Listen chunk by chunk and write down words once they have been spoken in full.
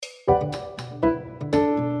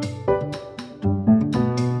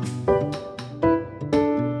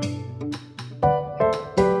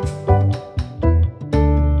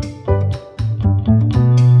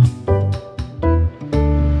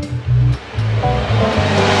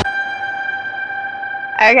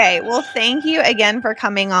Okay. Well, thank you again for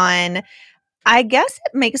coming on. I guess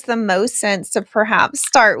it makes the most sense to perhaps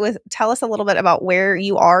start with tell us a little bit about where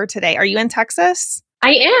you are today. Are you in Texas?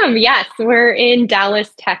 I am. Yes. We're in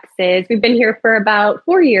Dallas, Texas. We've been here for about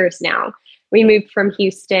 4 years now. We moved from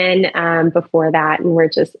Houston before that, and we're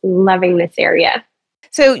just loving this area.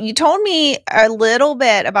 So you told me a little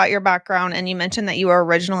bit about your background and you mentioned that you were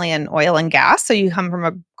originally in oil and gas. So you come from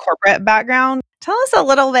a corporate background. Tell us a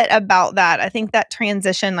little bit about that. I think that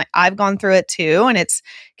transition, like I've gone through it too, and it's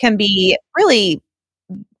can be really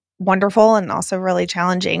wonderful and also really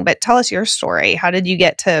challenging. But tell us your story. How did you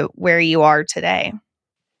get to where you are today?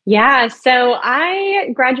 Yeah, so I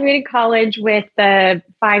graduated college with a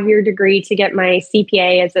 5 year degree to get my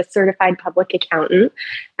CPA as a certified public accountant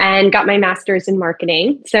and got my master's in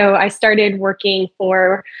marketing. So I started working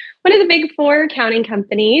for one of the big four accounting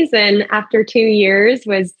companies, and after 2 years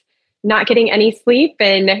was not getting any sleep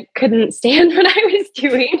and couldn't stand what I was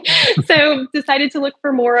doing. So decided to look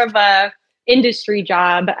for more of a industry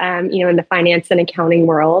job, in the finance and accounting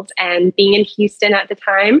world. And being in Houston at the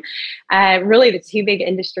time, really the two big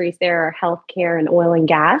industries there are healthcare and oil and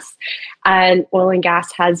gas. And oil and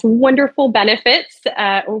gas has wonderful benefits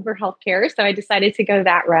over healthcare. So I decided to go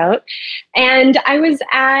that route. And I was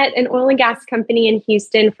at an oil and gas company in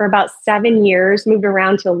Houston for about 7 years, moved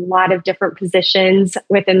around to a lot of different positions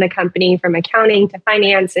within the company, from accounting to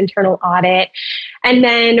finance, internal audit. And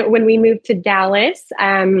then when we moved to Dallas,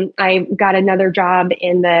 I got another job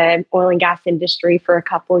in the oil and gas industry for a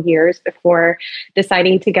couple years before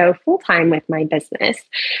deciding to go full time with my business.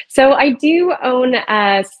 So I do own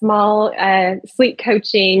a small sleep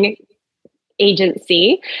coaching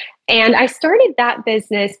agency. And I started that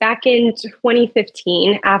business back in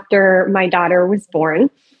 2015 after my daughter was born.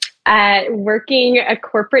 Working a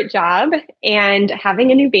corporate job and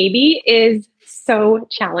having a new baby is so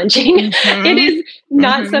challenging. Mm-hmm. It is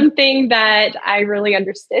not Mm-hmm. something that I really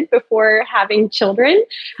understood before having children.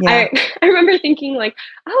 Yeah. I remember thinking like,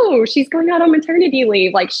 oh, she's going out on maternity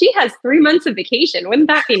leave. Like she has 3 months of vacation. Wouldn't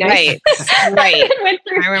that be nice? Right. Right. I went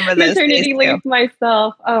through I remember those days maternity too. leave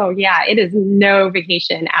myself. Oh yeah, it is no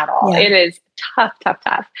vacation at all. Yeah. It is tough, tough,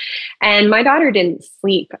 tough. And my daughter didn't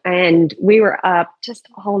sleep and we were up just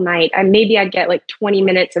all night. And maybe I'd get like 20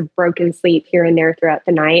 minutes of broken sleep here and there throughout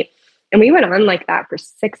the night. And we went on like that for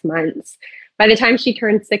 6 months. By the time she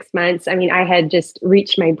turned 6 months, I mean, I had just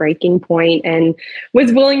reached my breaking point and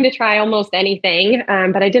was willing to try almost anything,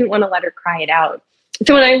 but I didn't want to let her cry it out.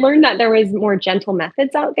 So when I learned that there was more gentle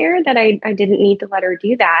methods out there, that I didn't need to let her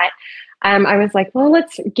do that, I was like, well,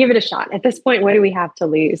 let's give it a shot. At this point, what do we have to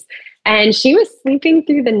lose? And she was sleeping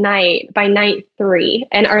through the night by night 3,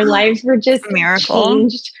 and our lives were just Miracle.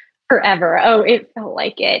 changed forever. Oh, it felt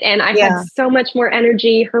like it. And I had so much more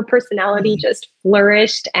energy. Her personality just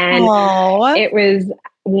flourished and it was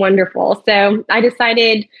wonderful. So I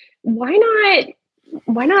decided, why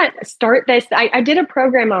not start this? I did a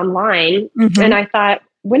program online and I thought,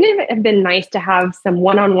 wouldn't it have been nice to have some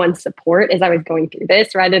one-on-one support as I was going through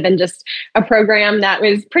this rather than just a program that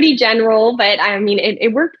was pretty general, but I mean,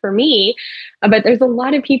 it worked for me. But there's a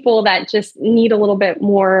lot of people that just need a little bit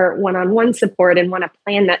more one-on-one support and want a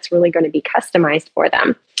plan that's really going to be customized for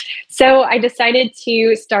them. So I decided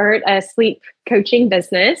to start a sleep coaching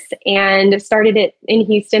business and started it in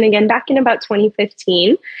Houston again back in about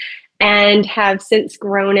 2015. And have since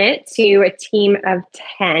grown it to a team of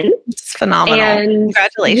 10. It's phenomenal. And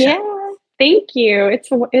congratulations. Yeah, thank you.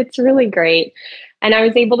 It's really great. And I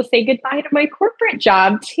was able to say goodbye to my corporate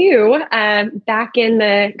job too, back in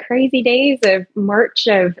the crazy days of March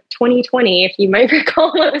of 2020, if you might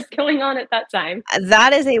recall what was going on at that time.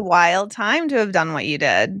 That is a wild time to have done what you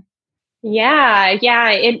did. Yeah.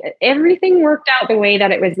 Everything worked out the way that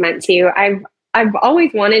it was meant to. I've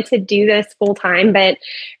always wanted to do this full time, but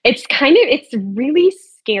it's really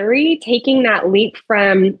scary taking that leap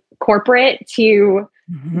from corporate to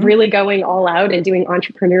really going all out and doing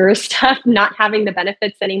entrepreneur stuff, not having the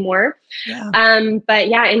benefits anymore. Yeah. But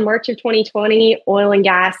yeah, in March of 2020, oil and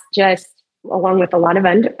gas just, along with a lot of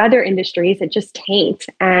other industries, it just tanked.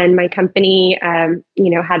 And my company,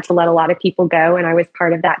 had to let a lot of people go. And I was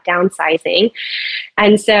part of that downsizing.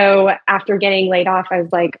 And so after getting laid off, I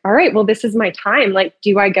was like, all right, well, this is my time. Like,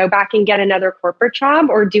 do I go back and get another corporate job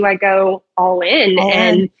or do I go all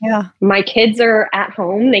in? My kids are at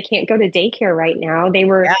home. They can't go to daycare right now. They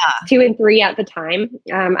were 2 and 3 at the time.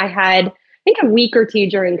 I had, I think, a week or two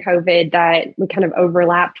during COVID that we kind of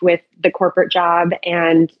overlapped with the corporate job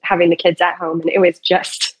and having the kids at home. And it was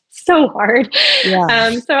just so hard.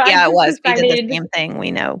 Yeah. So I Yeah, it just was. We did the decided, same thing.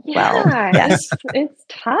 We know well. yeah, Yes, it's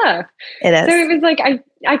tough. it So is. it was like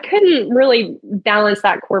I couldn't really balance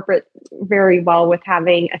that corporate very well with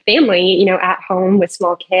having a family, at home with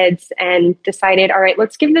small kids, and decided, all right,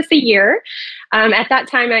 let's give this a year. At that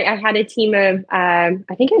time, I had a team of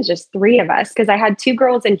I think it was just three of us because I had two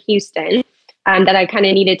girls in Houston that I kind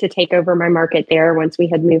of needed to take over my market there once we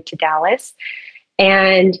had moved to Dallas.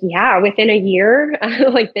 And yeah, within a year,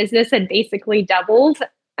 like business had basically doubled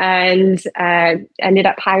and ended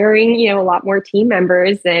up hiring, a lot more team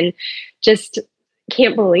members, and just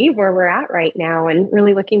can't believe where we're at right now, and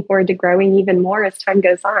really looking forward to growing even more as time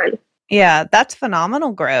goes on. Yeah, that's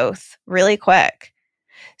phenomenal growth really quick.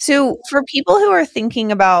 So, for people who are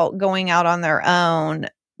thinking about going out on their own,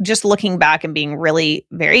 just looking back and being really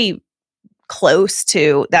very close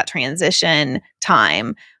to that transition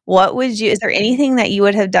time, is there anything that you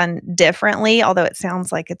would have done differently? Although it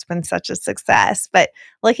sounds like it's been such a success, but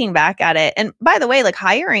looking back at it, and by the way, like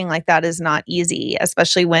hiring like that is not easy,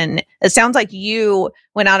 especially when it sounds like you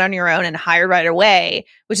went out on your own and hired right away,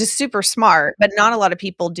 which is super smart, but not a lot of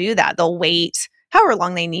people do that. They'll wait however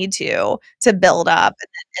long they need to build up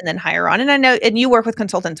and then hire on. And I know, and you work with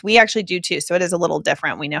consultants. We actually do too. So it is a little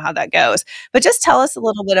different. We know how that goes. But just tell us a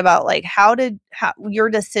little bit about like how your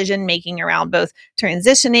decision making around both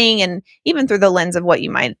transitioning and even through the lens of what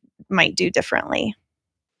you might do differently.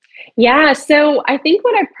 Yeah, so I think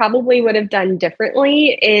what I probably would have done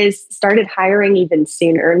differently is started hiring even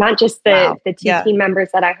sooner, not just the Wow. the two Yeah. team members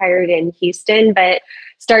that I hired in Houston, but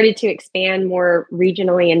started to expand more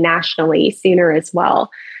regionally and nationally sooner as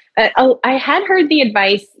well. I had heard the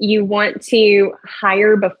advice you want to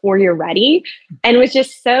hire before you're ready, and was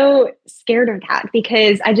just so scared of that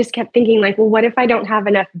because I just kept thinking like, well, what if I don't have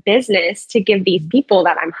enough business to give these people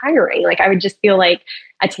that I'm hiring? Like I would just feel like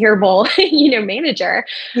a terrible, manager.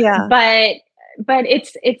 Yeah. But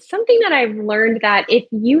it's something that I've learned that if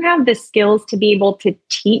you have the skills to be able to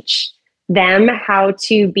teach them how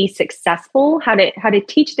to be successful, how to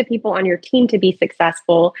teach the people on your team to be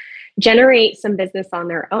successful, generate some business on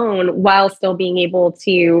their own while still being able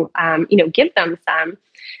to give them some,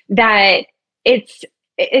 that it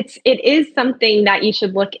is something that you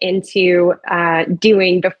should look into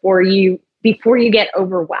doing before you get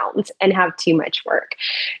overwhelmed and have too much work.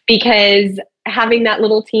 Because having that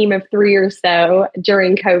little team of three or so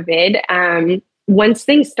during COVID, once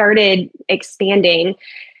things started expanding,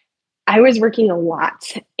 I was working a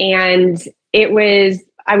lot. And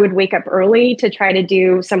I would wake up early to try to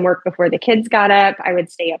do some work before the kids got up. I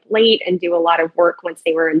would stay up late and do a lot of work once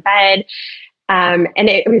they were in bed. And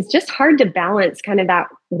it was just hard to balance kind of that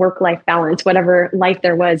work-life balance, whatever life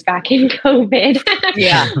there was back in COVID.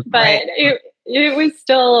 Yeah. But Right. it was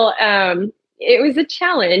still, it was a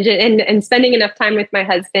challenge, and spending enough time with my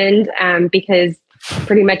husband, because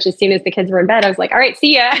pretty much as soon as the kids were in bed, I was like, all right,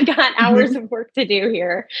 see ya. I got hours of work to do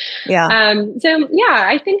here. Yeah. So yeah,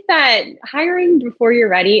 I think that hiring before you're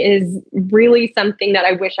ready is really something that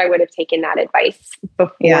I wish I would have taken that advice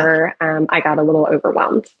before I got a little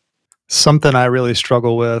overwhelmed. Something I really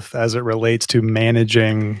struggle with as it relates to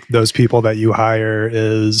managing those people that you hire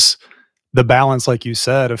is the balance, like you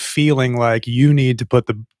said, of feeling like you need to put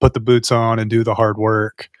the boots on and do the hard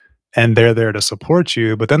work, and they're there to support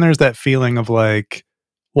you. But then there's that feeling of like,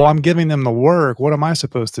 well, I'm giving them the work. What am I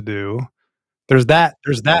supposed to do? There's that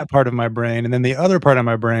part of my brain, and then the other part of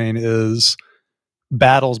my brain is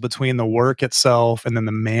battles between the work itself and then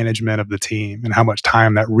the management of the team and how much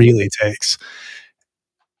time that really takes.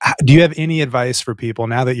 Do you have any advice for people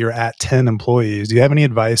now that you're at 10 employees? Do you have any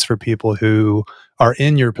advice for people who are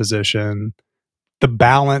in your position, the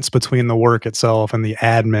balance between the work itself and the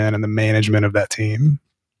admin and the management of that team?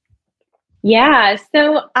 Yeah.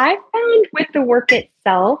 So I found with the work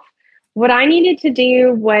itself, what I needed to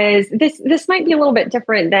do was this might be a little bit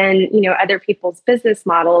different than, other people's business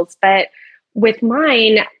models, but with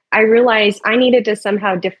mine, I realized I needed to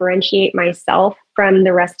somehow differentiate myself from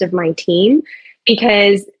the rest of my team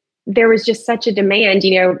because there was just such a demand.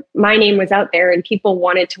 My name was out there and people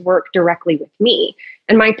wanted to work directly with me.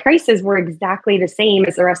 And my prices were exactly the same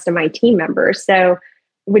as the rest of my team members. So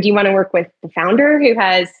would you want to work with the founder who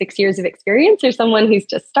has 6 years of experience or someone who's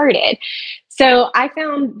just started? So I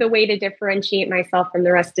found the way to differentiate myself from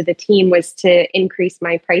the rest of the team was to increase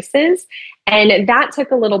my prices. And that took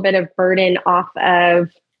a little bit of burden off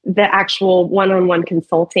of the actual one-on-one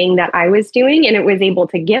consulting that I was doing. And it was able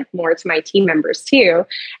to give more to my team members too.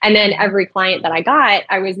 And then every client that I got,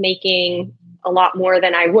 I was making a lot more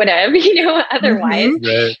than I would have, otherwise.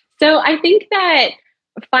 Mhm. Right. So I think that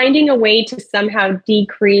finding a way to somehow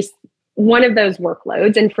decrease one of those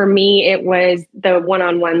workloads. And for me, it was the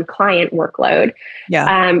one-on-one client workload.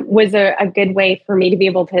 Was a good way for me to be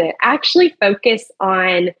able to actually focus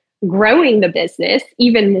on growing the business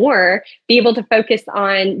even more, be able to focus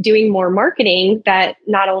on doing more marketing that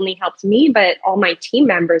not only helps me, but all my team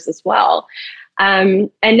members as well. And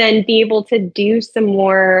then be able to do some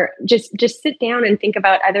more, just sit down and think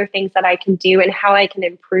about other things that I can do and how I can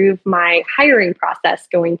improve my hiring process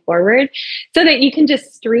going forward so that you can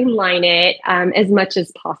just streamline it as much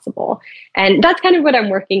as possible. And that's kind of what I'm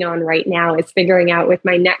working on right now, is figuring out with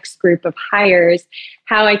my next group of hires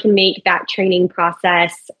how I can make that training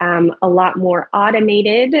process a lot more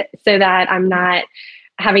automated so that I'm not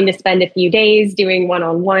having to spend a few days doing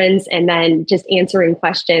one-on-ones and then just answering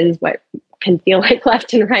questions, what can feel like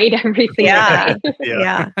left and right every single day.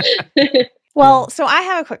 Yeah. Well, so I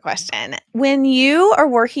have a quick question. When you are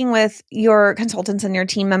working with your consultants and your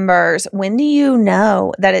team members, when do you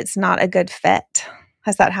know that it's not a good fit?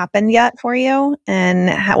 Has that happened yet for you? And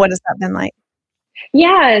what has that been like?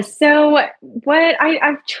 Yeah. So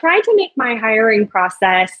I've tried to make my hiring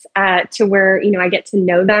process to where, I get to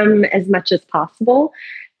know them as much as possible,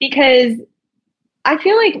 because I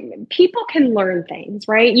feel like people can learn things,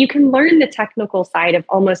 right? You can learn the technical side of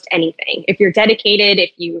almost anything if you're dedicated,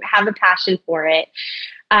 if you have a passion for it.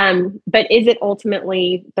 But is it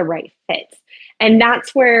ultimately the right fit? And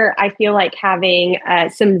that's where I feel like having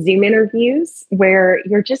some Zoom interviews where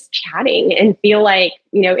you're just chatting and feel like,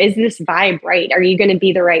 is this vibe right? Are you going to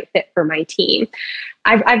be the right fit for my team?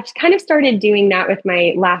 I've kind of started doing that with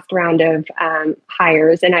my last round of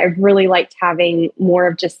hires. And I've really liked having more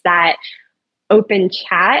of just that open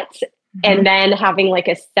chat, and then having like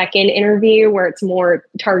a second interview where it's more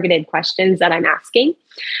targeted questions that I'm asking.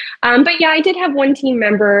 But yeah, I did have one team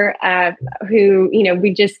member who,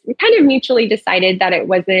 we just kind of mutually decided that it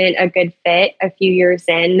wasn't a good fit a few years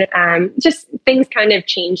in. Just things kind of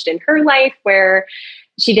changed in her life where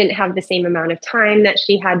she didn't have the same amount of time that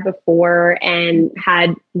she had before and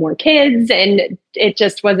had more kids. And it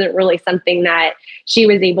just wasn't really something that she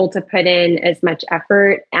was able to put in as much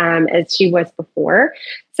effort as she was before.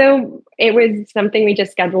 So it was something we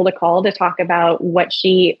just scheduled a call to talk about what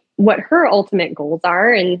her ultimate goals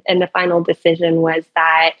are. And the final decision was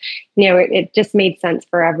that, it just made sense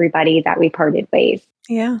for everybody that we parted ways.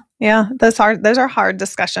 Yeah. Yeah. Those are hard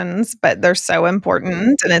discussions, but they're so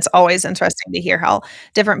important. And it's always interesting to hear how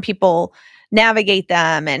different people navigate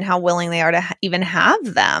them and how willing they are to even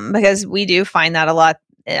have them, because we do find that a lot.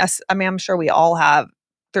 I'm sure we all have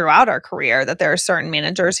throughout our career that there are certain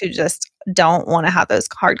managers who just don't want to have those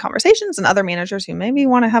hard conversations, and other managers who maybe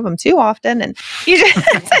want to have them too often. And you just,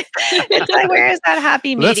 it's like, where is that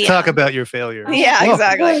happy medium? Let's talk about your failures. Yeah,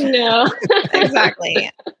 exactly. No.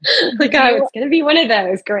 Exactly. Like, it's going to be one of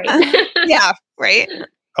those. Great. Yeah, right.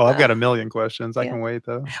 Oh, I've got a million questions. I can wait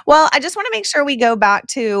though. Well, I just want to make sure we go back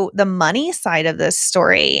to the money side of this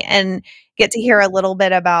story and get to hear a little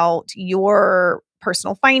bit about your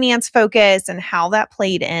personal finance focus and how that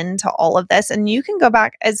played into all of this. And you can go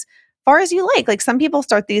back as far as you like. Like, some people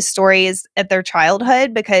start these stories at their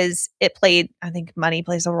childhood because I think money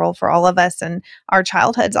plays a role for all of us in our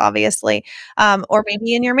childhoods, obviously, or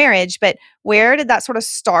maybe in your marriage. But where did that sort of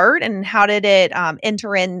start, and how did it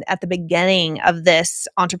enter in at the beginning of this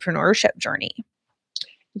entrepreneurship journey?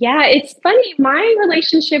 Yeah, it's funny. My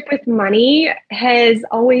relationship with money has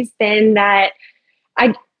always been that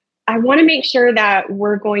I want to make sure that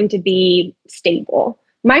we're going to be stable.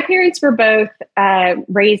 My parents were both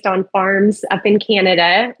raised on farms up in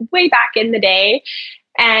Canada way back in the day.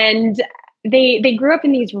 And they grew up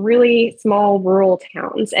in these really small rural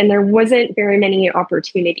towns, and there wasn't very many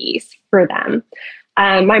opportunities for them.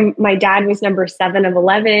 My dad was number 7 of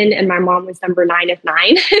 11, and my mom was number 9 of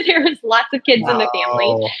 9. There was lots of kids in the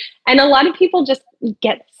family. And a lot of people just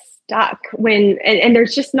get stuck and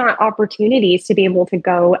there's just not opportunities to be able to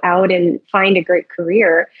go out and find a great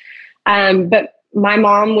career. But my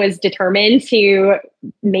mom was determined to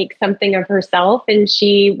make something of herself, and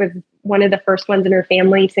she was one of the first ones in her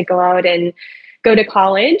family to go out and go to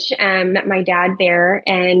college. Met my dad there,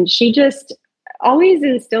 and she just always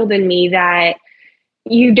instilled in me that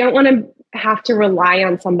you don't want to have to rely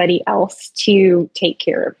on somebody else to take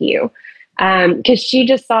care of you. Because she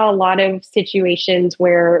just saw a lot of situations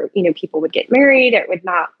where, people would get married, it would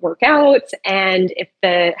not work out. And if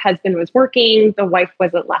the husband was working, the wife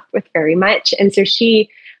wasn't left with very much. And so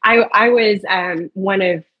I was one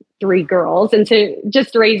of 3 girls. And so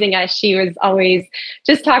just raising us, she was always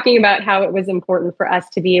just talking about how it was important for us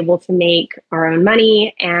to be able to make our own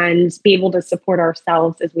money and be able to support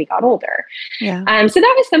ourselves as we got older. Yeah. So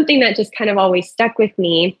that was something that just kind of always stuck with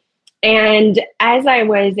me. And as I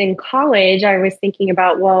was in college, I was thinking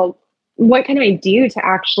about, well, what can I do to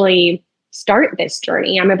actually start this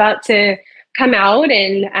journey? I'm about to come out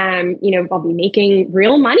and, I'll be making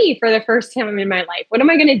real money for the first time in my life. What am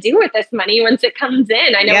I going to do with this money once it comes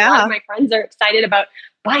in? I know a lot of my friends are excited about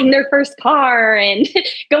buying their first car and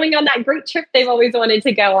going on that great trip they've always wanted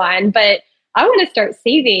to go on. But I want to start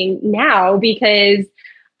saving now because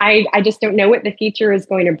I just don't know what the future is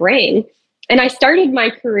going to bring. And I started my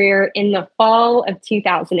career in the fall of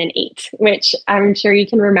 2008, which I'm sure you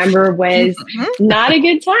can remember was not a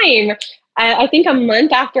good time. I think a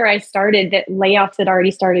month after I started, that layoffs had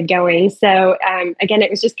already started going. So again, it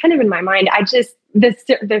was just kind of in my mind.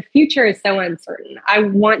 The future is so uncertain. I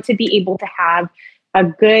want to be able to have a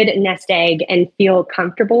good nest egg and feel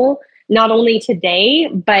comfortable, not only today,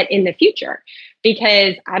 but in the future.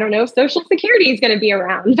 Because I don't know if Social Security is going to be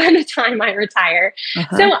around by the time I retire.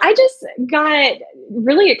 So I just got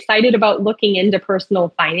really excited about looking into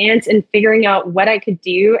personal finance and figuring out what I could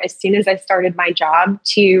do as soon as I started my job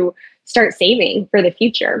to start saving for the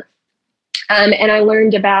future. And I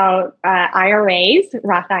learned about IRAs,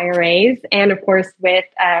 Roth IRAs, and of course with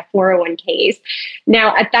 401ks.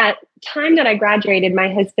 Now, at that time that I graduated,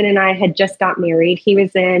 my husband and I had just got married. He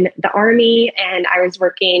was in the Army and I was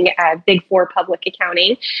working at Big Four public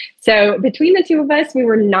accounting. So between the two of us, we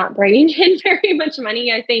were not bringing in very much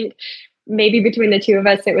money. I think maybe between the two of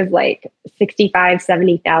us, it was like 65,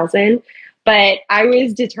 70,000. But I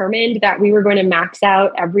was determined that we were going to max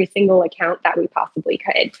out every single account that we possibly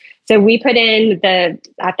could. So we put in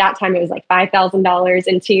at that time, it was like $5,000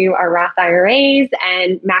 into our Roth IRAs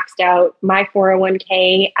and maxed out my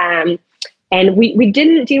 401k. And we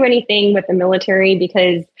didn't do anything with the military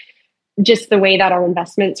because just the way that our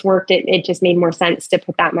investments worked, it just made more sense to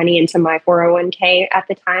put that money into my 401k at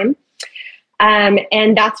the time.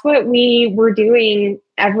 And that's what we were doing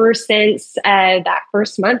ever since that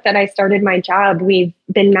first month that I started my job. We've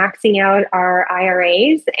been maxing out our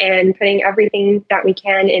IRAs and putting everything that we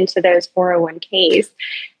can into those 401ks.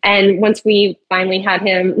 And once we finally had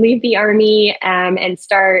him leave the Army and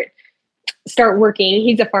start working,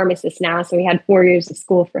 he's a pharmacist now, so we had 4 years of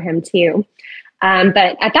school for him too.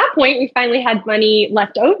 But at that point, we finally had money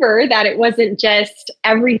left over that it wasn't just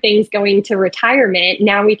everything's going to retirement.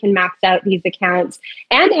 Now we can max out these accounts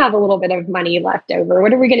and have a little bit of money left over.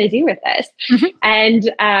 What are we going to do with this?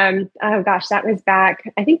 And oh gosh, that was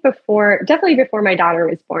back, I think definitely before my daughter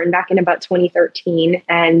was born, back in about 2013.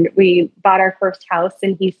 And we bought our first house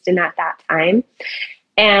in Houston at that time.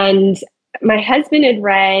 And my husband had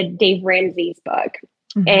read Dave Ramsey's book,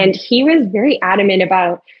 and he was very adamant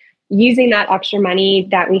about using that extra money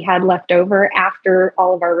that we had left over after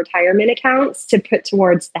all of our retirement accounts to put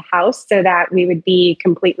towards the house so that we would be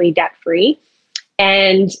completely debt free.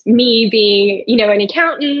 And me being, an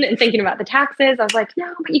accountant and thinking about the taxes, I was like,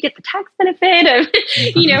 no, but you get the tax benefit of,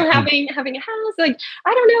 having a house. Like,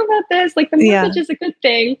 I don't know about this. Like the mortgage is a good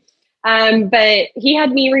thing. But he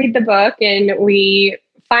had me read the book and we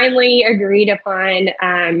finally agreed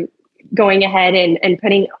upon going ahead and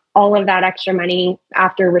putting all of that extra money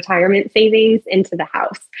after retirement savings into the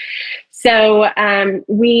house. So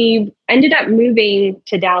we ended up moving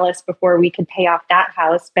to Dallas before we could pay off that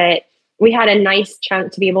house, but we had a nice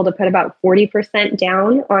chunk to be able to put about 40%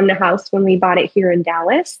 down on the house when we bought it here in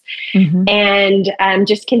Dallas, and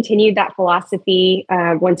just continued that philosophy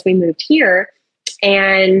once we moved here.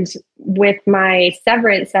 And with my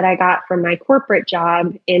severance that I got from my corporate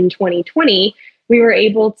job in 2020, we were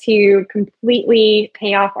able to completely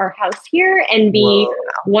pay off our house here and be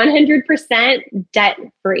 100% debt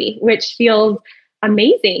free, which feels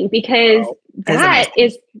amazing because that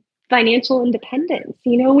is financial independence.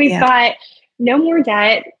 We've got no more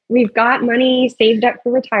debt. We've got money saved up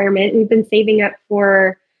for retirement. We've been saving up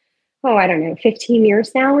for, 15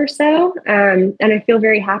 years now or so. And I feel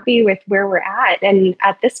very happy with where we're at. And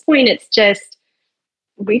at this point,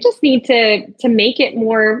 we just need to make it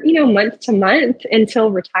more, month to month until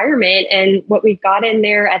retirement. And what we've got in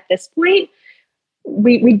there at this point,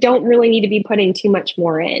 we don't really need to be putting too much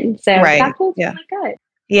more in. So that feels really good.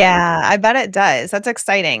 Yeah, I bet it does. That's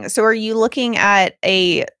exciting. So are you looking at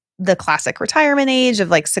the classic retirement age of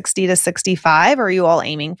like 60 to 65, or are you all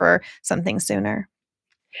aiming for something sooner?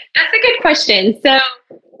 That's a good question. So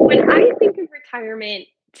when I think of retirement,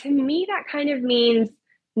 to me, that kind of means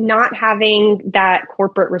not having that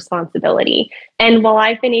corporate responsibility. And while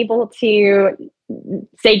I've been able to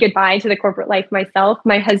say goodbye to the corporate life myself,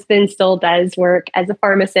 my husband still does work as a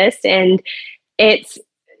pharmacist. And it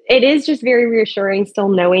is just very reassuring still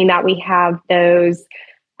knowing that we have those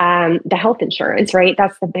the health insurance, right?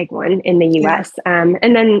 That's the big one in the Yeah. US. And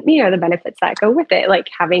then, the benefits that go with it, like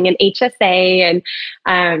having an HSA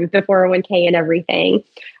and the 401k and everything.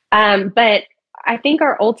 But I think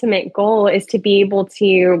our ultimate goal is to be able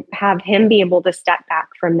to have him be able to step back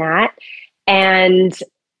from that and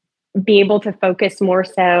be able to focus more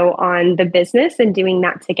so on the business and doing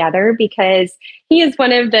that together, because he is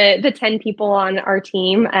one of the 10 people on our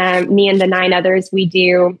team. Me and the 9 others, we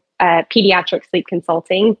do pediatric sleep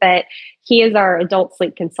consulting, but he is our adult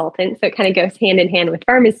sleep consultant. So it kind of goes hand in hand with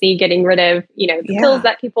pharmacy, getting rid of, the pills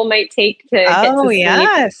that people might take to get to Oh, sleep.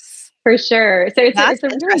 yes. For sure. So That's it's a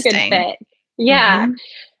really good interesting. fit. Yeah. Mhm.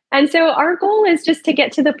 And so our goal is just to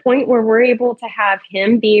get to the point where we're able to have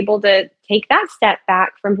him be able to take that step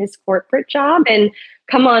back from his corporate job and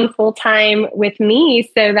come on full time with me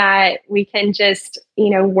so that we can just,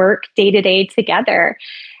 work day to day together.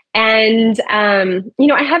 And,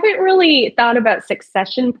 I haven't really thought about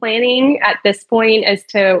succession planning at this point as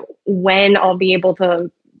to when I'll be able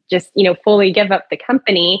to just, fully give up the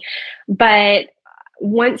company. But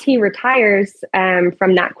once he retires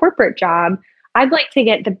from that corporate job, I'd like to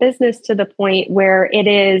get the business to the point where it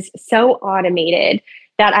is so automated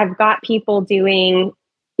that I've got people doing,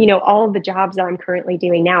 all of the jobs that I'm currently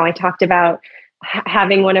doing now. I talked about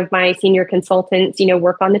having one of my senior consultants,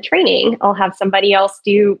 work on the training. I'll have somebody else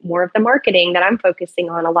do more of the marketing that I'm focusing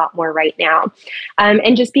on a lot more right now.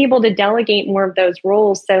 And just be able to delegate more of those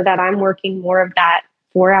roles so that I'm working more of that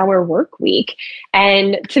 4-hour work week.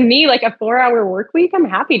 And to me, like a 4-hour work week, I'm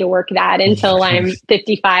happy to work that until I'm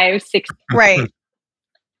 55, 60. Right.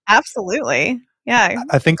 Absolutely. Yeah.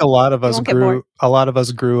 I think a lot of You us won't get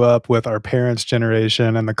bored. grew up with our parents'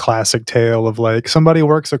 generation and the classic tale of like somebody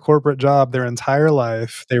works a corporate job their entire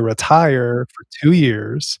life, they retire for 2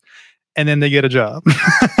 years, and then they get a job.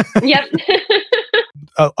 Yep.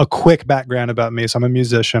 A quick background about me. So I'm a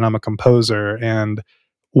musician, I'm a composer, and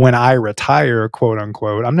when I retire, quote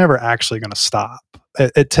unquote, I'm never actually going to stop.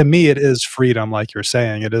 To me, it is freedom, like you're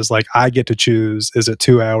saying. It is like I get to choose, is it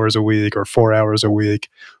 2 hours a week or 4 hours a week?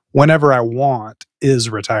 Whenever I want is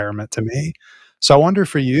retirement to me. So I wonder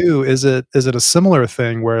for you, is it a similar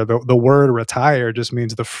thing where the word retire just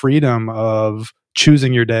means the freedom of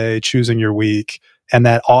choosing your day, choosing your week, and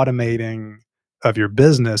that automating of your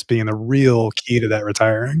business being the real key to that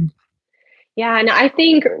retiring? Yeah, and I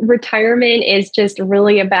think retirement is just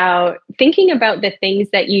really about thinking about the things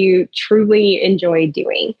that you truly enjoy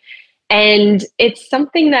doing. And it's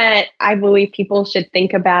something that I believe people should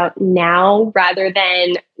think about now rather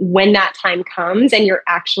than when that time comes and you're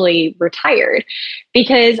actually retired.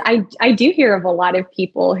 Because I do hear of a lot of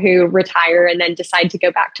people who retire and then decide to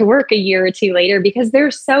go back to work a year or two later because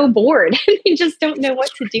they're so bored and they just don't know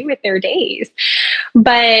what to do with their days.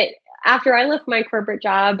 But after I left my corporate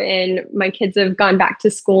job and my kids have gone back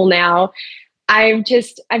to school now, I've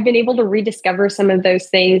been able to rediscover some of those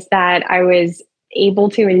things that I was able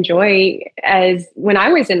to enjoy as when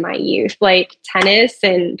I was in my youth, like tennis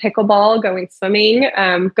and pickleball, going swimming,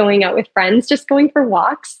 going out with friends, just going for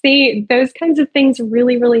walks. Those kinds of things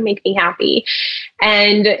really, really make me happy.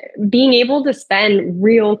 And being able to spend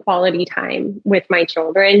real quality time with my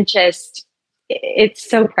children, it's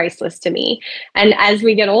so priceless to me. And as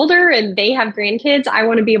we get older and they have grandkids, I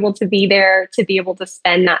want to be able to be there to be able to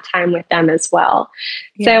spend that time with them as well.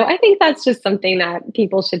 Yeah. So I think that's just something that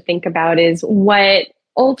people should think about is what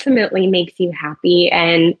ultimately makes you happy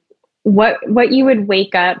and what you would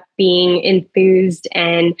wake up being enthused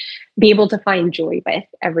and be able to find joy with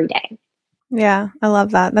every day. Yeah, I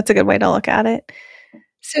love that. That's a good way to look at it.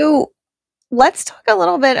 So let's talk a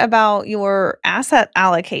little bit about your asset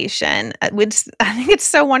allocation, which I think it's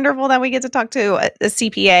so wonderful that we get to talk to a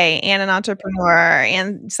CPA and an entrepreneur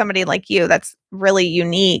and somebody like you that's really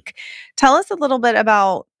unique. Tell us a little bit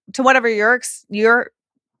about, to whatever you're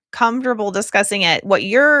comfortable discussing it, what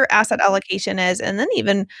your asset allocation is, and then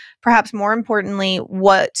even perhaps more importantly,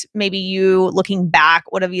 what maybe you looking back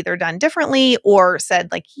would have either done differently or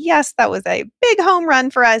said like, yes, that was a big home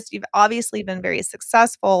run for us. You've obviously been very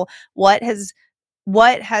successful. What has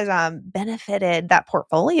benefited that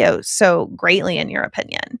portfolio so greatly in your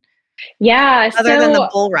opinion? Yeah. Other than the So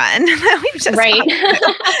bull run that we've just right.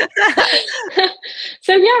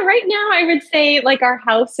 So yeah, right now I would say like our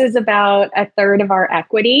house is about a third of our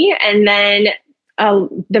equity, and then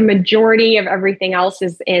the majority of everything else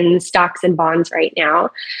is in stocks and bonds right now.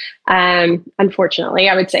 Unfortunately,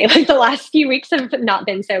 I would say like the last few weeks have not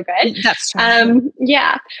been so good. That's true.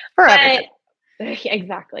 Yeah, For but everybody.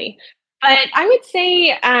 exactly. But I would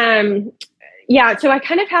say, yeah, so I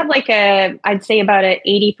kind of have like I'd say about an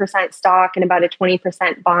 80% stock and about a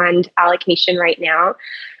 20% bond allocation right now.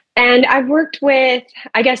 And I've worked with,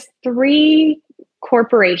 I guess, three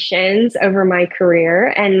corporations over my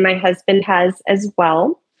career, and my husband has as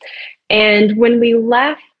well. And when we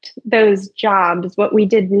left those jobs, what we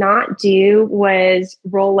did not do was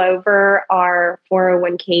roll over our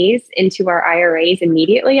 401ks into our IRAs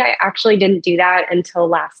immediately. I actually didn't do that until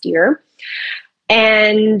last year.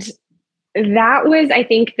 And that was, I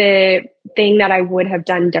think, the thing that I would have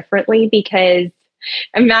done differently, because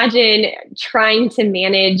imagine trying to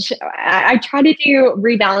manage. I try to do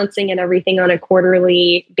rebalancing and everything on a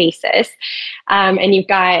quarterly basis. And you've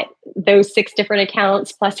got those 6 different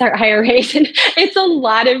accounts plus our IRAs. And it's a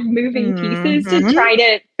lot of moving pieces to try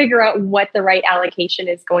to figure out what the right allocation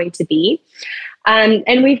is going to be.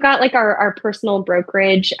 And we've got like our personal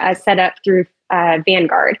brokerage set up through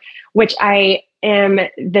Vanguard, which I am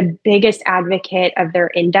the biggest advocate of their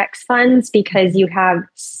index funds because you have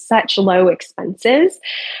such low expenses.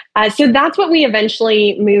 So that's what we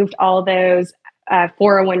eventually moved all those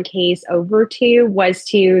 401ks over to, was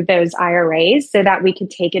to those IRAs, so that we could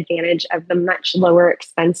take advantage of the much lower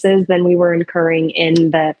expenses than we were incurring in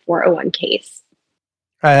the 401ks.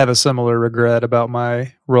 I have a similar regret about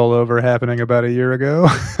my rollover happening about a year ago.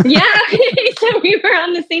 Yeah. So we were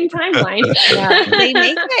on the same timeline. Yeah. They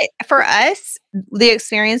make it, for us, the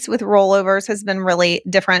experience with rollovers has been really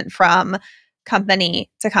different from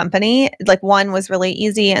company to company. Like, one was really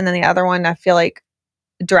easy, and then the other one, I feel like,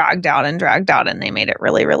 dragged out, and they made it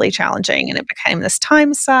really, really challenging. And it became this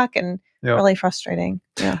time suck and really frustrating.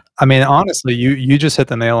 Yeah. I mean, honestly, you just hit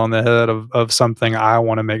the nail on the head of something I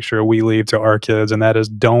want to make sure we leave to our kids, and that is,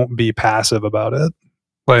 don't be passive about it.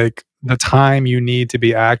 Like, the time you need to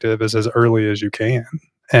be active is as early as you can.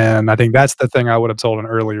 And I think that's the thing I would have told an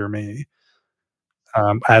earlier me,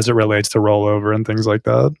 as it relates to rollover and things like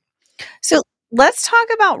that. So let's talk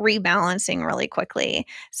about rebalancing really quickly.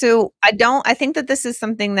 So I think that this is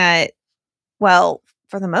something that, well,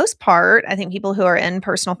 for the most part, I think people who are in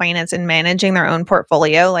personal finance and managing their own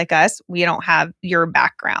portfolio like us, we don't have your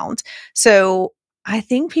background. So I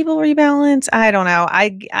think people rebalance. I don't know.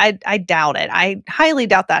 I doubt it. I highly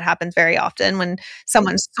doubt that happens very often when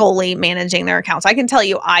someone's solely managing their accounts. I can tell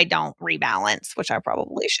you I don't rebalance, which I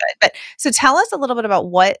probably should. But so tell us a little bit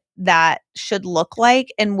about what that should look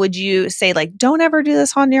like. And would you say, like, don't ever do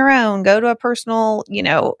this on your own, go to a personal,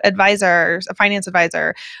 advisor, a finance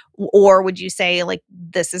advisor, or would you say, like,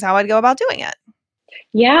 this is how I'd go about doing it?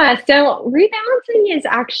 Yeah, so rebalancing is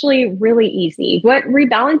actually really easy. What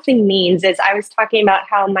rebalancing means is, I was talking about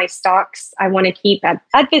how my stocks, I want to keep at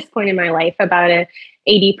this point in my life about a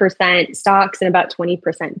 80% stocks and about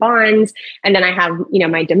 20% bonds. And then I have,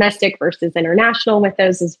 my domestic versus international with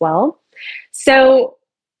those as well. So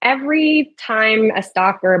every time a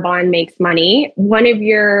stock or a bond makes money, one of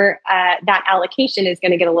your that allocation is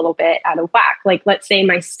going to get a little bit out of whack. Like, let's say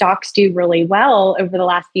my stocks do really well over the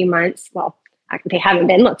last few months. Well, they haven't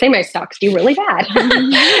been. Let's say my stocks do really bad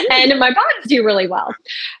and my bonds do really well.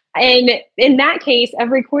 And in that case,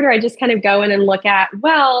 every quarter I just kind of go in and look at,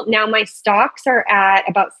 well, now my stocks are at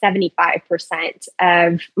about 75%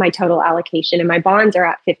 of my total allocation and my bonds are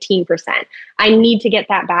at 15%. I need to get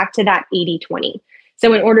that back to that 80-20.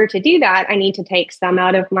 So in order to do that, I need to take some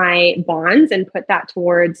out of my bonds and put that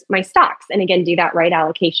towards my stocks. And again, do that right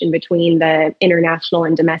allocation between the international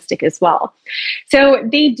and domestic as well. So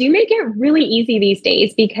they do make it really easy these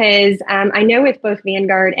days, because I know with both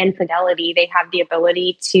Vanguard and Fidelity, they have the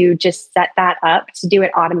ability to just set that up to do it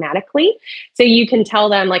automatically. So you can tell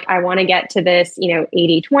them, like, I want to get to this,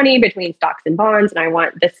 80-20 between stocks and bonds, and I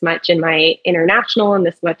want this much in my international and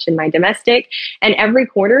this much in my domestic. And every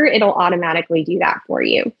quarter, it'll automatically do that for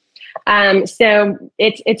you. So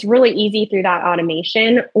it's really easy through that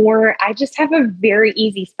automation. Or I just have a very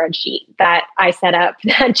easy spreadsheet that I set up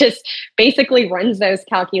that just basically runs those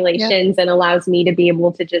calculations and allows me to be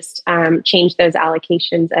able to just change those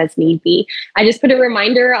allocations as need be. I just put a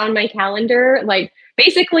reminder on my calendar, like,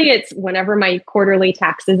 basically, it's whenever my quarterly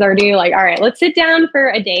taxes are due, like, all right, let's sit down for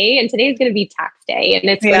a day. And today is going to be tax day. And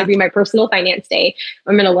it's going to be my personal finance day.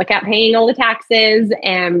 I'm going to look at paying all the taxes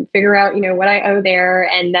and figure out, what I owe there.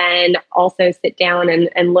 And then also sit down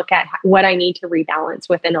and look at what I need to rebalance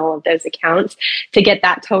within all of those accounts to get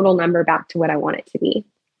that total number back to what I want it to be.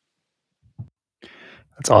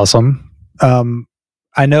 That's awesome.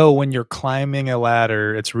 I know when you're climbing a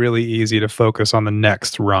ladder, it's really easy to focus on the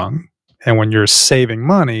next rung. And when you're saving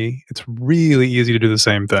money, it's really easy to do the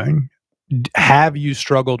same thing. Have you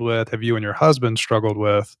and your husband struggled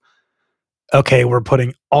with, okay, we're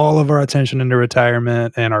putting all of our attention into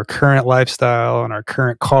retirement and our current lifestyle and our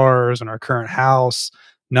current cars and our current house.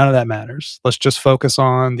 None of that matters. Let's just focus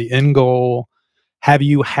on the end goal. Have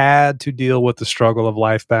you had to deal with the struggle of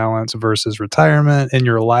life balance versus retirement in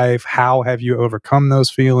your life? How have you overcome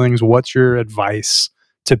those feelings? What's your advice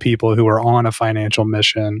to people who are on a financial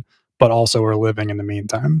mission, but also are living in the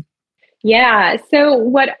meantime? Yeah. So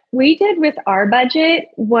what we did with our budget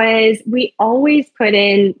was we always put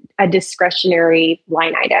in a discretionary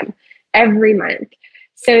line item every month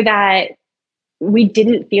so that we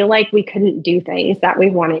didn't feel like we couldn't do things that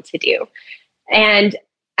we wanted to do. And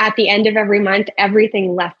at the end of every month,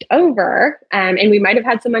 everything left over, and we might have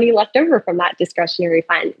had some money left over from that discretionary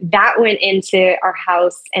fund, that went into our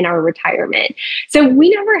house and our retirement. So we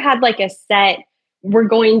never had like a set, we're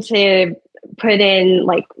going to put in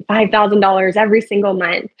like $5,000 every single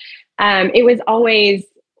month. It was always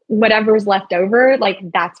whatever's left over, like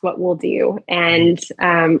that's what we'll do. And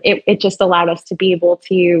it just allowed us to be able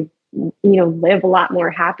to live a lot more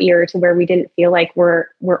happier, to where we didn't feel like we're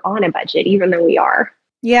on a budget, even though we are.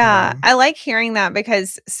 Yeah, I like hearing that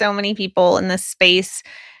because so many people in this space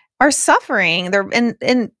are suffering.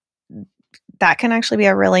 And that can actually be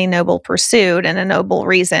a really noble pursuit and a noble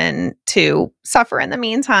reason to suffer in the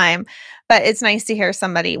meantime. But it's nice to hear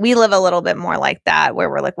somebody, we live a little bit more like that, where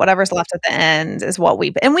we're like, whatever's left at the end is what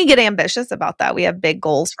and we get ambitious about that. We have big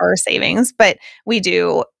goals for our savings, but we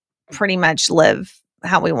do pretty much live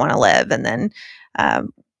how we want to live. And then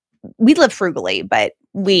we live frugally, but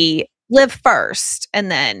we live first,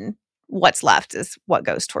 and then what's left is what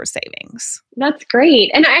goes towards savings. That's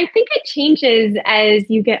great. And I think it changes as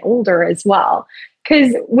you get older as well.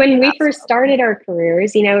 Because when we first started our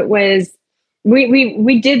careers, it was,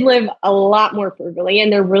 we did live a lot more frugally,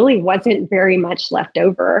 and there really wasn't very much left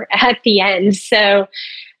over at the end. So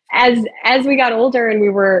as we got older and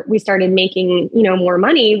we started making, more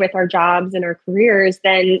money with our jobs and our careers,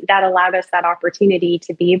 then that allowed us that opportunity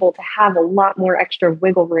to be able to have a lot more extra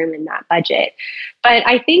wiggle room in that budget. But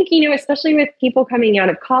I think, especially with people coming out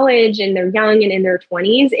of college and they're young and in their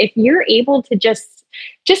 20s, if you're able to just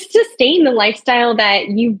sustain the lifestyle that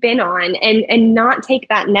you've been on and not take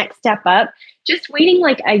that next step up, just waiting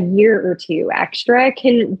like a year or two extra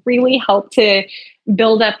can really help to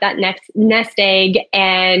build up that next nest egg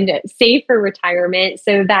and save for retirement,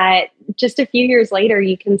 so that just a few years later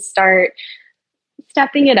you can start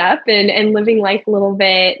stepping it up and living life a little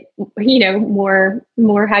bit, more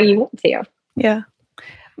how you want to. Yeah.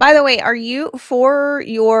 By the way, are you, for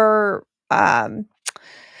your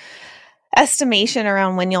estimation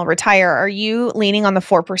around when you'll retire, are you leaning on the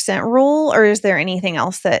 4% rule, or is there anything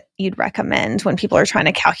else that you'd recommend when people are trying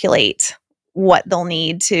to calculate what they'll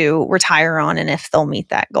need to retire on and if they'll meet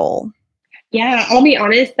that goal? Yeah, I'll be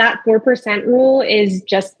honest, that 4% rule is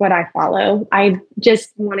just what I follow. I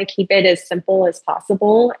just want to keep it as simple as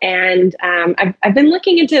possible. And I've been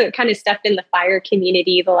looking into kind of stuff in the FIRE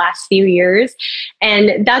community the last few years.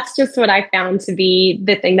 And that's just what I found to be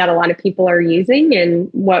the thing that a lot of people are using and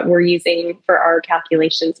what we're using for our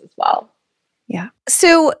calculations as well. Yeah.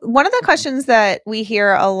 So one of the questions that we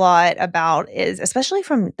hear a lot about is, especially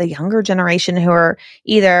from the younger generation who are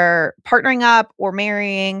either partnering up or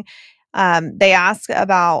marrying, they ask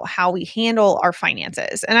about how we handle our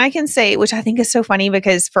finances. And I can say, which I think is so funny,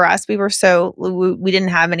 because for us, we didn't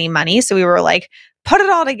have any money. So we were like, put it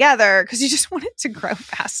all together, because you just wanted to grow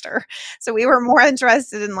faster. So we were more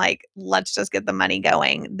interested in like, let's just get the money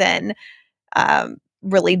going than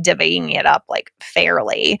really divvying it up like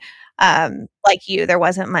fairly. Like you, there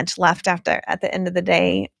wasn't much left at the end of the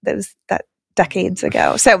day, that decades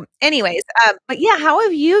ago. So anyways, but yeah, how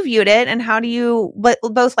have you viewed it, and how do you,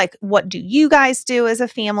 both like, what do you guys do as a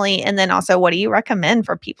family? And then also, what do you recommend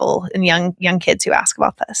for people and young kids who ask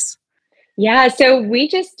about this? Yeah, so we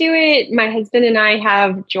just do it. My husband and I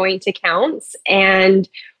have joint accounts, and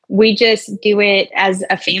we just do it as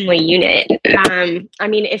a family unit. I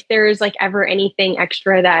mean, if there's like ever anything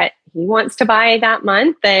extra that he wants to buy that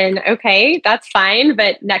month, then okay, that's fine.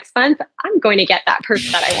 But next month, I'm going to get that purse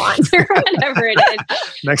that I want, or whatever it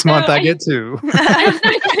is. Next month I get two.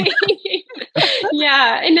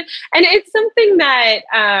 Yeah, and it's something that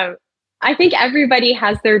I think everybody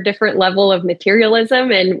has their different level of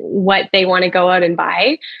materialism and what they want to go out and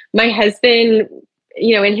buy. My husband,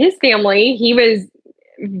 in his family, he was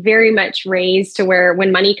very much raised to where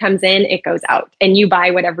when money comes in, it goes out and you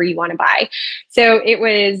buy whatever you want to buy. So it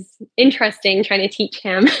was interesting trying to teach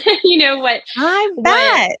him, what I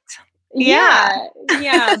bet. Yeah.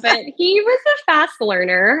 But he was a fast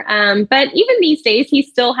learner. But even these days, he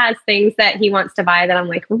still has things that he wants to buy that I'm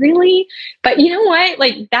like, really? But you know what?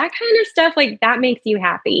 Like that kind of stuff, like that makes you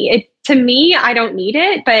happy. To me, I don't need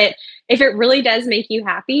it, but if it really does make you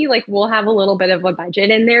happy, like we'll have a little bit of a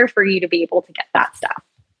budget in there for you to be able to get that stuff.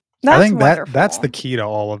 I That's think that's the wonderful. key to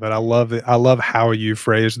all of it. I love it. I love how you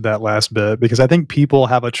phrased that last bit because I think people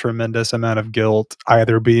have a tremendous amount of guilt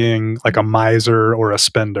either being like a miser or a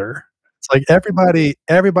spender. It's like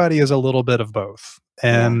everybody is a little bit of both.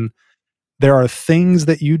 Yeah. And there are things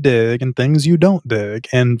that you dig and things you don't dig.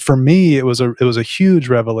 And for me, it was a huge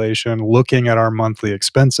revelation looking at our monthly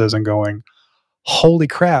expenses and going, "Holy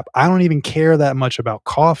crap, I don't even care that much about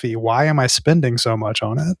coffee. Why am I spending so much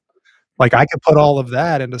on it?" Like, I could put all of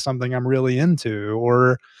that into something I'm really into,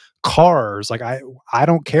 or cars. Like, I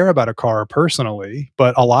don't care about a car personally,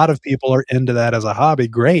 but a lot of people are into that as a hobby.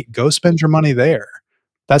 Great, go spend your money there.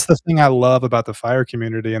 That's the thing I love about the fire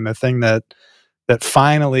community, and the thing that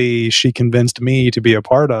finally she convinced me to be a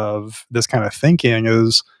part of this kind of thinking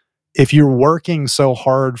is, if you're working so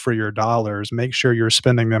hard for your dollars, make sure you're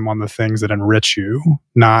spending them on the things that enrich you,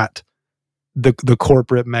 not the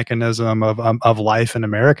corporate mechanism of life in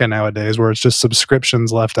America nowadays, where it's just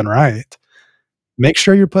subscriptions left and right. Make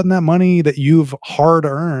sure you're putting that money that you've hard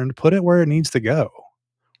earned, put it where it needs to go.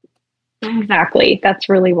 Exactly. That's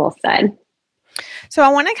really well said. So I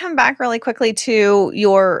want to come back really quickly to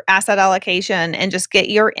your asset allocation and just get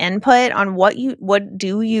your input on what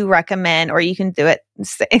do you recommend, or you can do it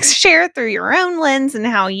share through your own lens and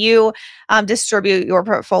how you distribute your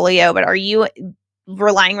portfolio. But are you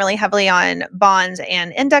relying really heavily on bonds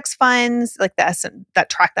and index funds like that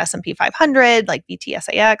track the S&P 500, like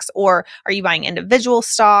VTSAX, or are you buying individual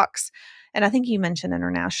stocks? And I think you mentioned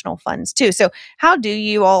international funds too. So how do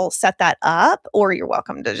you all set that up? Or you're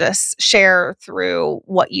welcome to just share through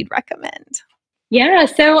what you'd recommend. Yeah.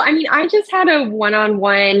 So, I mean, I just had a one on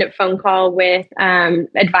one phone call with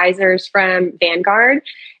advisors from Vanguard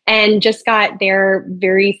and just got their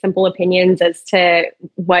very simple opinions as to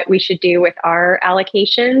what we should do with our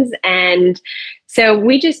allocations. And so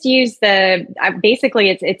we just use basically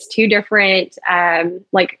it's two different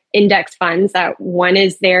like index funds. That one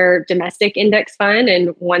is their domestic index fund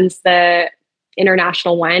and one's the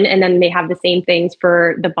international one. And then they have the same things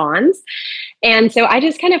for the bonds. And so I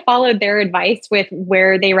just kind of followed their advice with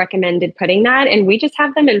where they recommended putting that. And we just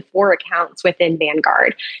have them in 4 accounts within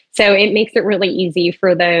Vanguard. So it makes it really easy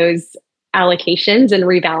for those allocations and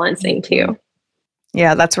rebalancing too.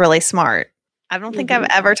 Yeah, that's really smart. I don't think I've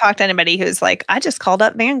ever talked to anybody who's like, I just called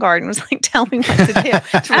up Vanguard and was like, tell me what to do.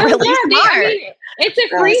 It's really smart. It's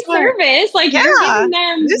a free service. Like you're giving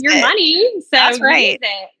them your money. So that's right. Use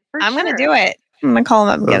it, I'm going to do it. I'm going to call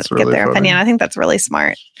them up and get their opinion. I think that's really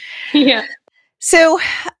smart. Yeah. So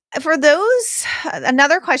for those,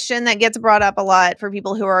 another question that gets brought up a lot for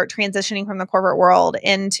people who are transitioning from the corporate world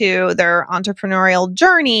into their entrepreneurial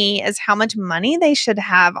journey is how much money they should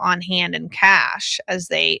have on hand in cash as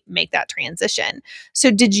they make that transition. So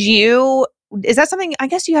is that something, I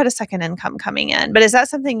guess you had a second income coming in, but is that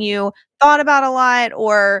something you thought about a lot,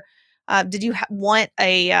 or did you want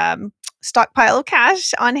a stockpile of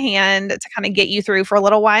cash on hand to kind of get you through for a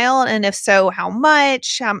little while? And if so, how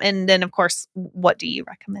much? And then, of course, what do you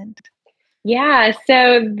recommend? Yeah,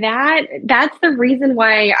 so that's the reason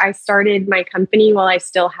why I started my company while I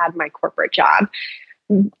still had my corporate job.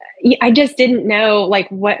 I just didn't know, like,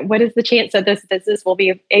 what is the chance that this business will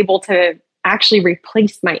be able to actually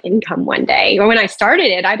replace my income one day? Or when I started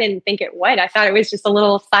it, I didn't think it would. I thought it was just a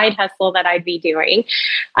little side hustle that I'd be doing.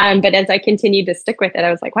 But as I continued to stick with it, I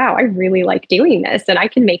was like, wow, I really like doing this and I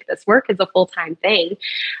can make this work as a full-time thing.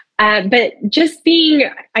 But just being,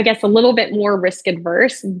 I guess, a little bit more risk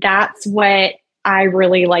adverse, that's what I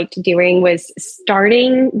really liked doing, was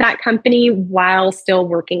starting that company while still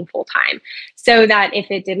working full time, so that if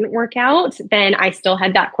it didn't work out, then I still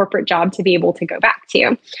had that corporate job to be able to go back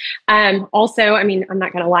to. Also, I mean, I'm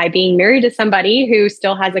not going to lie, being married to somebody who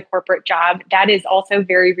still has a corporate job, that is also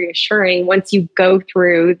very reassuring once you go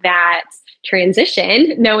through that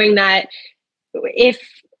transition, knowing that if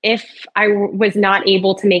I was not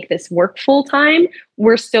able to make this work full time,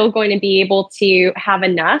 we're still going to be able to have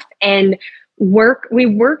enough and work. We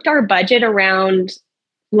worked our budget around,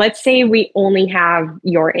 let's say we only have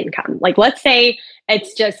your income. Like, let's say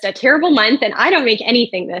it's just a terrible month and I don't make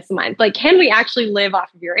anything this month. Like, can we actually live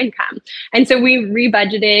off of your income? And so we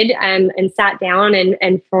rebudgeted and sat down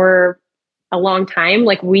and for a long time,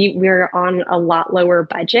 like we're on a lot lower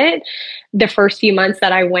budget the first few months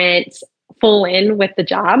that I went full in with the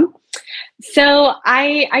job. So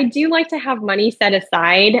I do like to have money set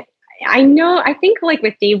aside. I think like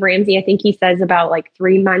with Dave Ramsey, I think he says about like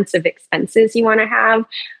 3 months of expenses you want to have.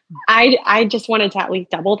 I just wanted to at least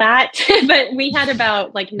double that. But we had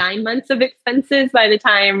about like 9 months of expenses by the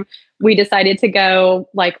time we decided to go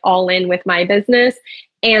like all in with my business,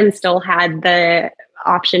 and still had the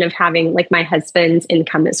option of having like my husband's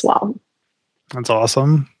income as well. That's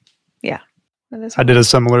awesome. Yeah. That is I did a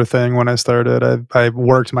similar thing when I started. I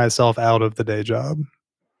worked myself out of the day job.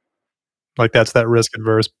 Like that's that risk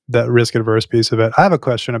adverse piece of it. I have a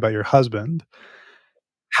question about your husband.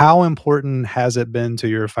 How important has it been to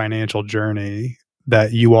your financial journey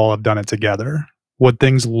that you all have done it together? Would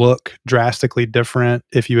things look drastically different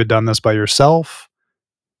if you had done this by yourself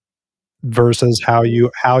versus how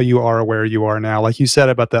you are where you are now? Like you said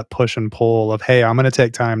about that push and pull of, "Hey, I'm gonna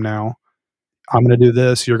take time now. I'm gonna do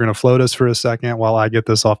this. You're gonna float us for a second while I get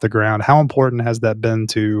this off the ground." How important has that been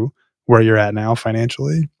to where you're at now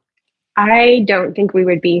financially? I don't think we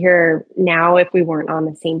would be here now if we weren't on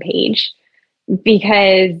the same page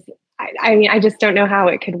because I mean, I just don't know how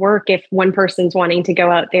it could work if one person's wanting to go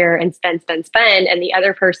out there and spend, and the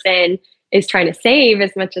other person is trying to save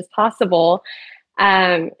as much as possible.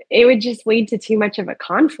 It would just lead to too much of a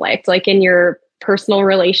conflict, like in your personal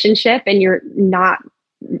relationship, and you're not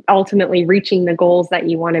ultimately reaching the goals that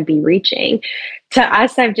you want to be reaching. To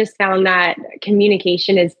us, I've just found that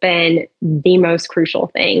communication has been the most crucial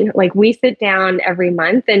thing. Like we sit down every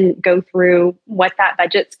month and go through what that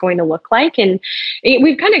budget's going to look like. And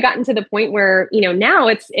we've kind of gotten to the point where, now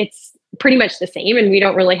it's pretty much the same and we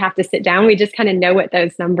don't really have to sit down. We just kind of know what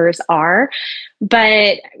those numbers are.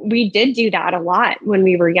 But we did do that a lot when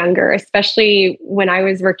we were younger, especially when I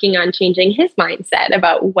was working on changing his mindset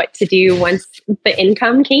about what to do once the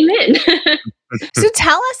income came in. So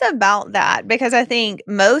tell us about that, because I think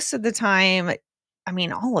most of the time, I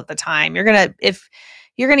mean, all of the time, you're going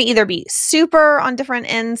to either be super on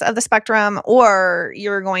different ends of the spectrum or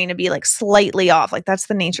you're going to be like slightly off. Like that's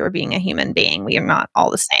the nature of being a human being. We are not all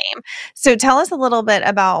the same. So tell us a little bit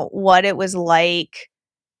about what it was like.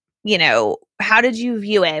 How did you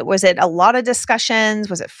view it? Was it a lot of discussions?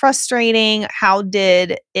 Was it frustrating? How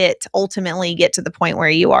did it ultimately get to the point where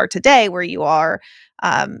you are today, where you are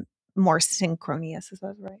more synchronous? Is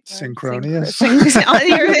that right? Synchronous?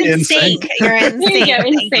 You're in In sync. sync. You're in sync.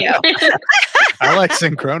 In Thank you. I like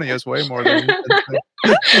synchronous way more than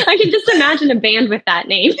I can just imagine a band with that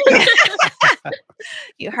name.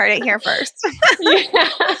 You heard it here first. Yeah.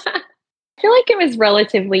 I feel like it was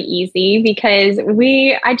relatively easy because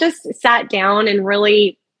I just sat down and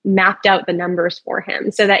really mapped out the numbers for him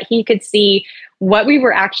so that he could see what we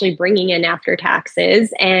were actually bringing in after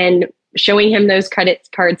taxes and showing him those credit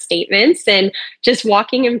card statements and just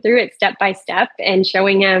walking him through it step by step and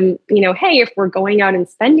showing him, hey, if we're going out and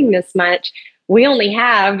spending this much, we only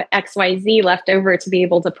have XYZ left over to be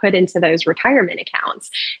able to put into those retirement accounts.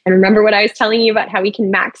 And remember what I was telling you about how we can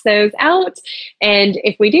max those out. And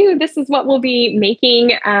if we do, this is what we'll be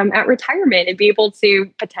making at retirement and be able to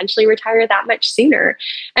potentially retire that much sooner.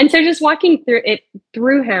 And so just walking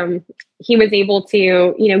through him, he was able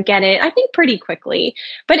to, get it, I think, pretty quickly.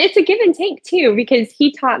 But it's a give and take too, because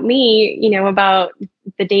he taught me, about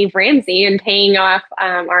the Dave Ramsey and paying off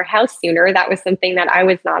our house sooner. That was something that I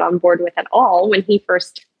was not on board with at all when he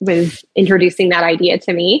first was introducing that idea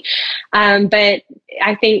to me. But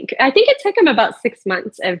I think it took him about 6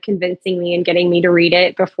 months of convincing me and getting me to read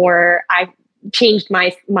it before I changed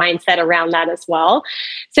my mindset around that as well.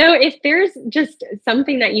 So if there's just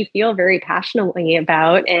something that you feel very passionately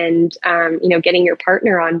about and, getting your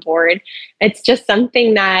partner on board, it's just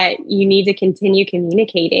something that you need to continue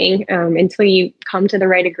communicating until you come to the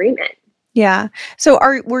right agreement. Yeah. So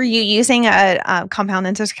were you using a compound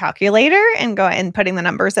interest calculator and putting the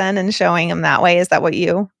numbers in and showing them that way? Is that what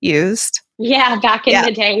you used? Yeah, back in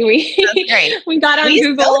the day, we got on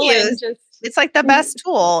Google and just. It's like the best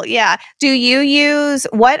tool. Yeah. Do you use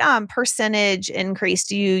what percentage increase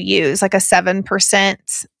do you use? Like a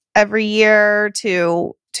 7% every year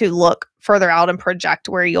to look further out and project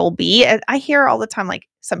where you'll be? I hear all the time, like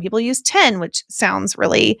some people use 10, which sounds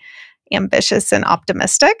really ambitious and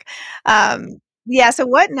optimistic. Yeah. So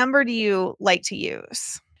what number do you like to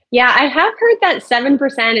use? Yeah, I have heard that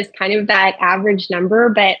 7% is kind of that average number,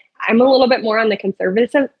 but I'm a little bit more on the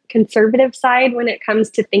conservative side when it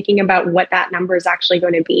comes to thinking about what that number is actually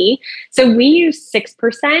going to be. So we use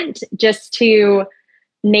 6% just to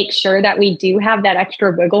make sure that we do have that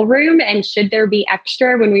extra wiggle room. And should there be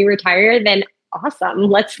extra when we retire, then awesome.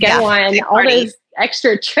 Let's go on all those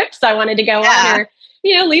extra trips I wanted to go on, or,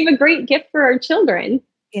 leave a great gift for our children.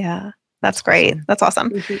 Yeah, that's great. That's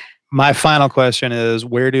awesome. Mm-hmm. My final question is,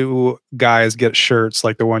 where do guys get shirts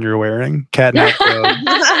like the one you're wearing? Catnap Club.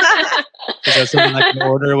 Is that something I can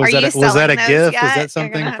order? Was that a gift? Yet? Was that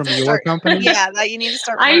something from your company? Yeah, that you need to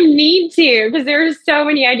start. I need to, because there's so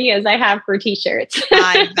many ideas I have for t-shirts.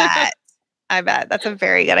 I bet. That's a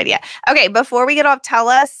very good idea. Okay, before we get off, tell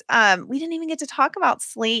us, we didn't even get to talk about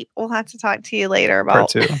sleep. We'll have to talk to you later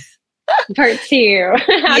about Part 2. Part two.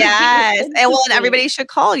 Yes. And everybody should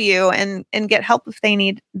call you and get help if they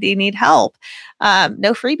need help.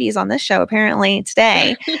 No freebies on this show apparently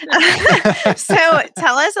today. So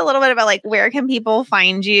tell us a little bit about like where can people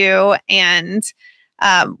find you and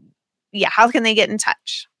how can they get in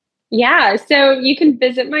touch? Yeah, so you can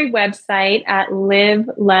visit my website at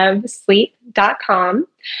livelovesleep.com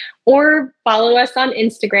or follow us on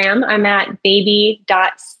Instagram. I'm at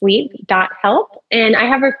baby.sleep.help, and I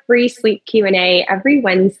have a free sleep Q&A every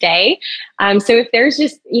Wednesday. So if there's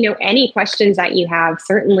just, any questions that you have,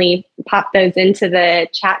 certainly pop those into the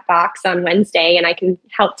chat box on Wednesday and I can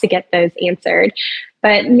help to get those answered.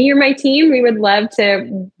 But me or my team, we would love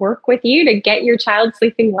to work with you to get your child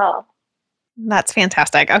sleeping well. That's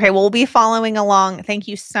fantastic. Okay, we'll be following along. Thank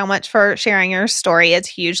you so much for sharing your story. It's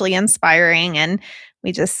hugely inspiring, and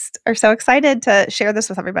we just are so excited to share this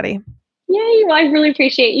with everybody. Yay! Well, I really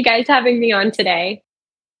appreciate you guys having me on today.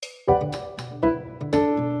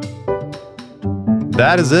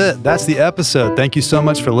 That is it. That's the episode. Thank you so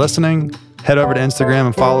much for listening. Head over to Instagram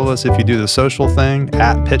and follow us if you do the social thing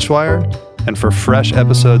at Pitchwire. And for fresh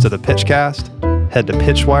episodes of the Pitchcast, head to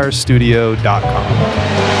pitchwirestudio.com.